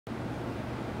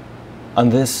On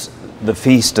this, the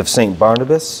feast of St.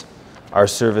 Barnabas, our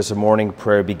service of morning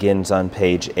prayer begins on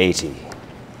page 80.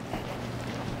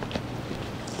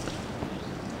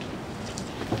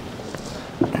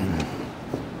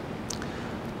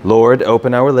 Lord,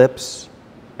 open our lips,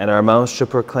 and our mouths shall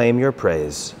proclaim your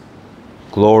praise.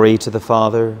 Glory to the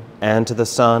Father, and to the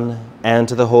Son, and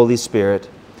to the Holy Spirit,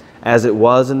 as it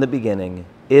was in the beginning,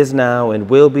 is now, and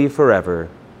will be forever.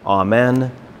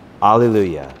 Amen.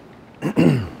 Alleluia.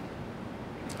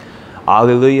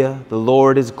 Alleluia. The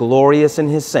Lord is glorious in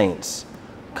his saints.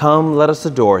 Come, let us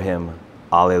adore him.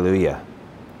 Alleluia.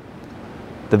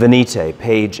 The Venite,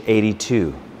 page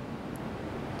 82.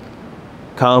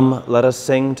 Come, let us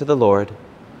sing to the Lord.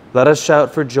 Let us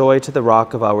shout for joy to the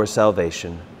rock of our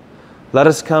salvation. Let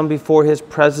us come before his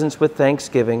presence with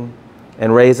thanksgiving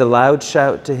and raise a loud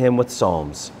shout to him with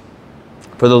psalms.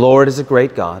 For the Lord is a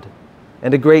great God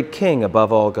and a great King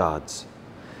above all gods.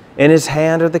 In his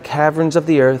hand are the caverns of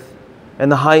the earth,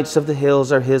 and the heights of the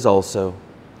hills are his also.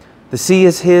 The sea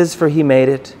is his, for he made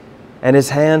it, and his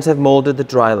hands have molded the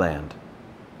dry land.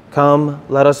 Come,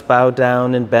 let us bow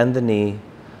down and bend the knee,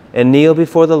 and kneel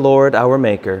before the Lord our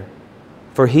Maker.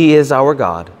 For he is our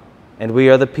God, and we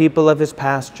are the people of his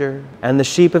pasture, and the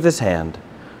sheep of his hand.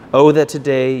 Oh, that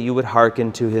today you would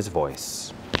hearken to his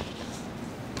voice.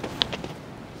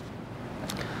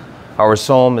 Our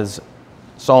psalm is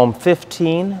Psalm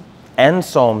 15 and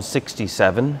Psalm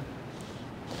 67.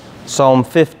 Psalm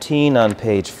 15 on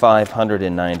page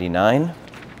 599,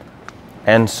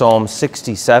 and Psalm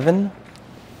 67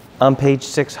 on page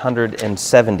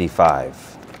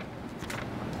 675.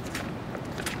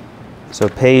 So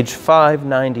page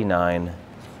 599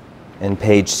 and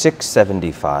page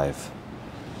 675,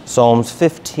 Psalms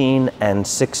 15 and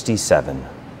 67.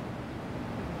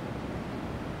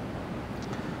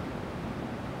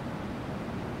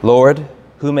 Lord,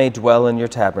 who may dwell in your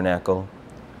tabernacle?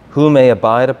 Who may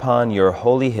abide upon your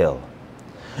holy hill?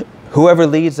 Whoever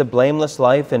leads a blameless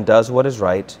life and does what is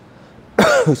right,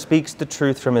 who speaks the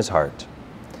truth from his heart.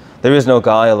 There is no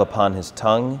guile upon his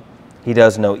tongue. He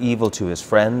does no evil to his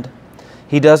friend.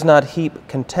 He does not heap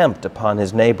contempt upon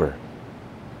his neighbor.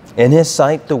 In his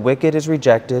sight the wicked is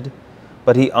rejected,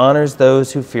 but he honors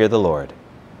those who fear the Lord.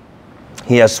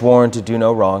 He has sworn to do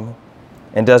no wrong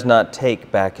and does not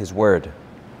take back his word.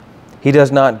 He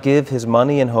does not give his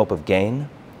money in hope of gain,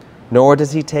 nor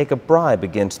does he take a bribe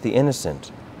against the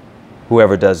innocent.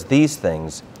 Whoever does these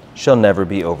things shall never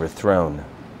be overthrown.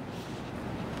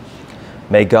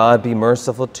 May God be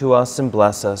merciful to us and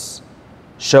bless us.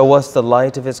 Show us the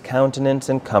light of his countenance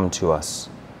and come to us.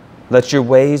 Let your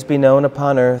ways be known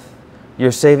upon earth,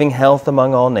 your saving health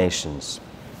among all nations.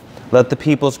 Let the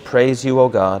peoples praise you, O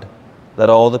God. Let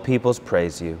all the peoples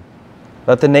praise you.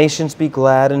 Let the nations be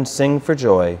glad and sing for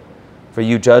joy, for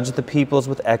you judge the peoples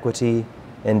with equity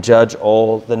and judge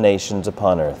all the nations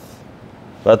upon earth.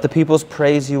 Let the peoples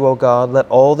praise you, O God. Let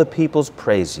all the peoples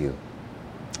praise you.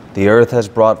 The earth has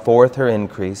brought forth her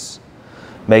increase.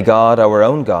 May God, our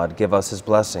own God, give us his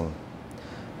blessing.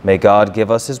 May God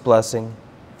give us his blessing,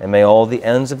 and may all the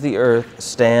ends of the earth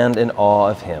stand in awe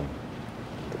of him.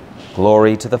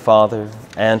 Glory to the Father,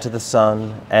 and to the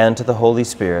Son, and to the Holy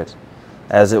Spirit,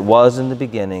 as it was in the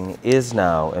beginning, is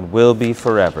now, and will be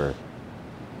forever.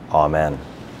 Amen.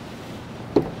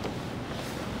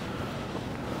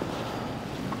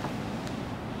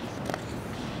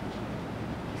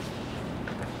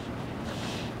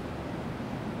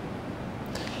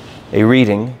 A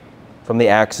reading from the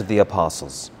Acts of the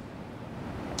Apostles.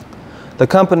 The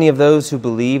company of those who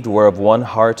believed were of one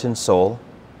heart and soul,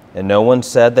 and no one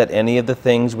said that any of the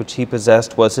things which he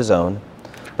possessed was his own,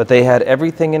 but they had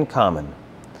everything in common.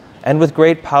 And with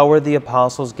great power the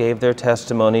apostles gave their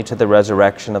testimony to the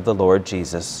resurrection of the Lord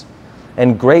Jesus,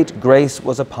 and great grace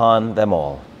was upon them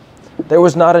all. There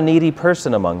was not a needy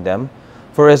person among them,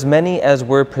 for as many as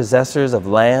were possessors of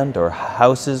land or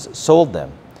houses sold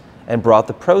them, and brought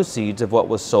the proceeds of what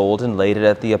was sold and laid it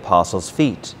at the apostles'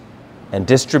 feet, and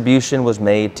distribution was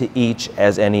made to each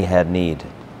as any had need.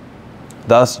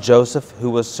 Thus Joseph, who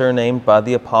was surnamed by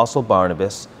the apostle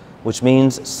Barnabas, which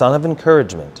means son of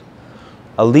encouragement,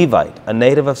 a Levite, a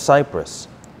native of Cyprus,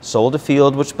 sold a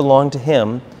field which belonged to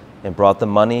him, and brought the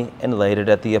money and laid it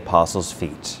at the apostles'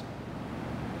 feet.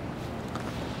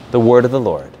 The word of the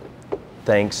Lord.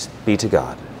 Thanks be to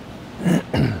God.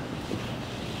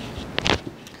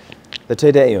 The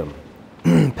Te Deum,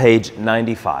 page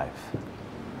 95.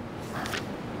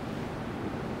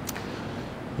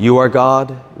 You are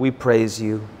God, we praise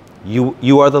you.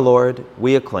 You are the Lord,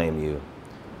 we acclaim you.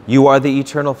 You are the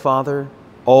eternal Father,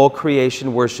 all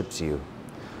creation worships you.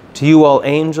 To you all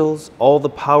angels, all the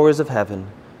powers of heaven,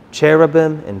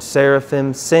 Cherubim and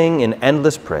seraphim sing in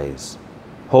endless praise.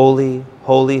 Holy,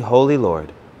 holy, holy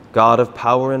Lord, God of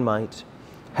power and might,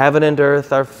 heaven and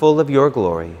earth are full of your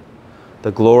glory.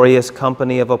 The glorious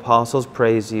company of apostles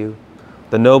praise you.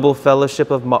 The noble fellowship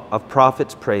of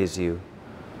prophets praise you.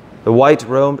 The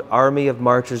white-robed army of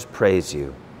martyrs praise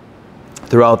you.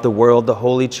 Throughout the world, the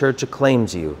Holy Church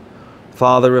acclaims you,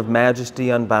 Father of majesty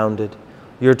unbounded,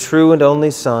 your true and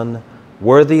only Son,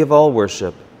 worthy of all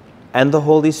worship, and the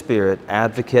Holy Spirit,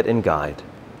 advocate and guide.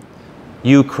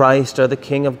 You, Christ, are the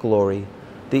King of glory,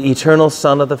 the eternal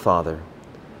Son of the Father.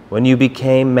 When you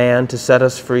became man to set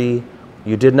us free,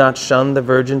 you did not shun the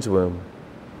Virgin's womb.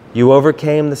 You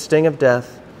overcame the sting of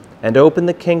death and opened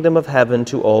the kingdom of heaven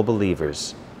to all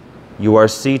believers. You are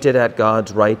seated at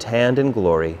God's right hand in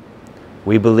glory.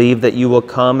 We believe that you will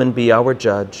come and be our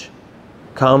judge.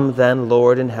 Come then,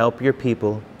 Lord, and help your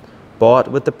people, bought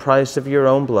with the price of your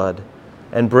own blood,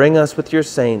 and bring us with your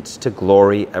saints to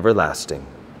glory everlasting.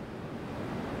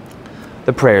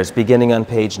 The prayers beginning on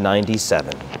page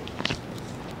 97.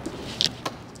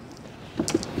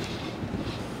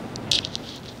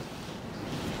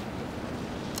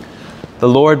 The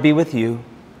Lord be with you,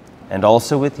 and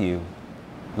also with you.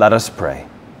 Let us pray.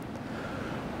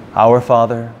 Our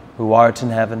Father, who art in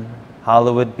heaven,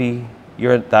 hallowed be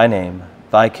thy name.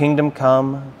 Thy kingdom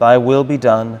come, thy will be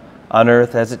done, on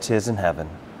earth as it is in heaven.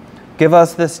 Give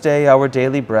us this day our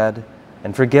daily bread,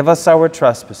 and forgive us our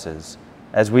trespasses,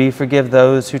 as we forgive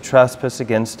those who trespass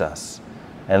against us.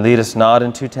 And lead us not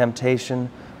into temptation,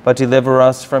 but deliver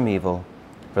us from evil.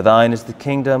 For thine is the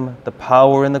kingdom, the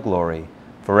power, and the glory,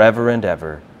 forever and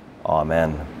ever.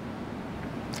 Amen.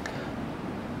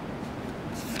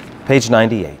 Page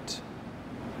 98.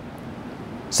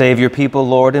 Save your people,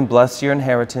 Lord, and bless your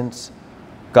inheritance.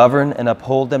 Govern and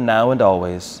uphold them now and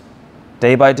always.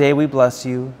 Day by day we bless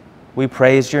you. We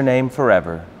praise your name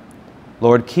forever.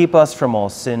 Lord, keep us from all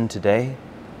sin today.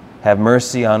 Have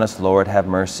mercy on us, Lord, have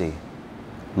mercy.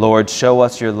 Lord, show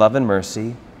us your love and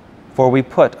mercy, for we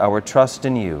put our trust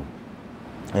in you.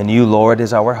 And you, Lord,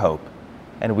 is our hope,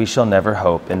 and we shall never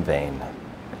hope in vain.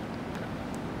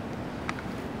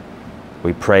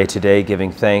 We pray today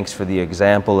giving thanks for the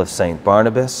example of St.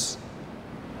 Barnabas,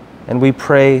 and we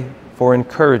pray for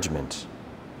encouragement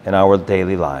in our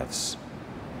daily lives.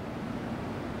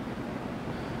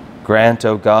 Grant,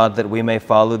 O God, that we may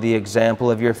follow the example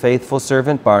of your faithful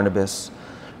servant Barnabas,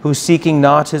 who, seeking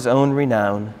not his own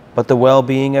renown, but the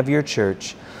well-being of your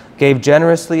church, gave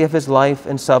generously of his life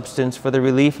and substance for the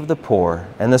relief of the poor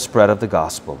and the spread of the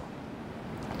gospel.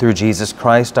 Through Jesus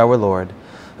Christ our Lord,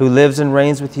 who lives and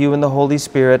reigns with you in the Holy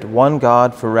Spirit, one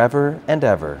God, forever and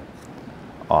ever.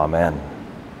 Amen.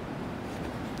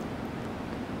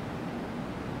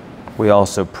 We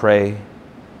also pray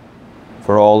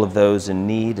for all of those in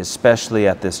need, especially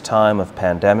at this time of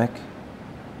pandemic.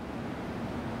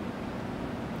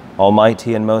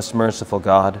 Almighty and most merciful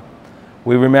God,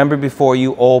 we remember before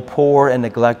you all poor and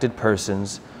neglected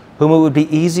persons whom it would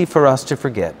be easy for us to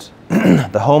forget,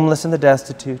 the homeless and the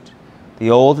destitute,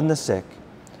 the old and the sick,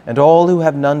 and all who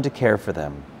have none to care for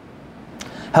them.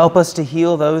 Help us to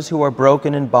heal those who are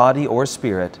broken in body or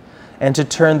spirit, and to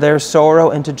turn their sorrow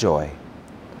into joy.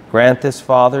 Grant this,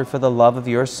 Father, for the love of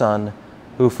your Son,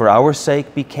 who for our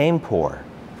sake became poor,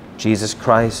 Jesus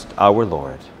Christ our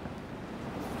Lord.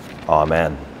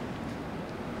 Amen.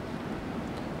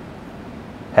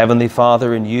 Heavenly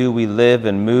Father, in you we live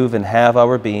and move and have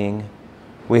our being.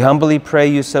 We humbly pray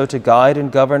you so to guide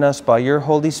and govern us by your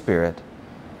Holy Spirit,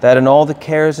 that in all the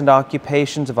cares and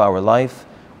occupations of our life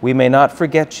we may not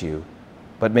forget you,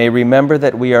 but may remember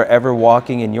that we are ever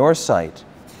walking in your sight,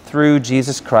 through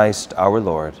Jesus Christ our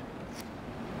Lord.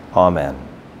 Amen.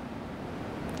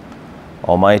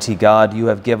 Almighty God, you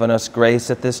have given us grace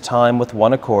at this time with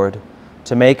one accord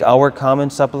to make our common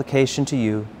supplication to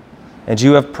you, and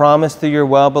you have promised through your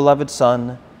well-beloved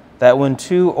Son that when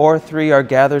 2 or 3 are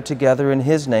gathered together in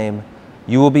his name,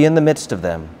 you will be in the midst of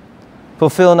them.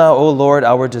 Fulfill now, O Lord,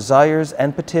 our desires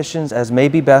and petitions as may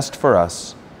be best for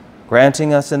us,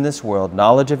 granting us in this world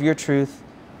knowledge of your truth,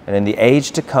 and in the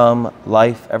age to come,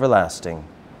 life everlasting.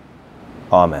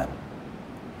 Amen.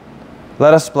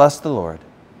 Let us bless the Lord.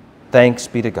 Thanks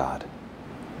be to God.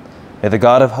 May the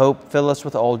God of hope fill us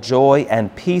with all joy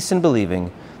and peace in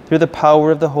believing through the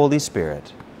power of the Holy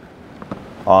Spirit.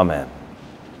 Amen.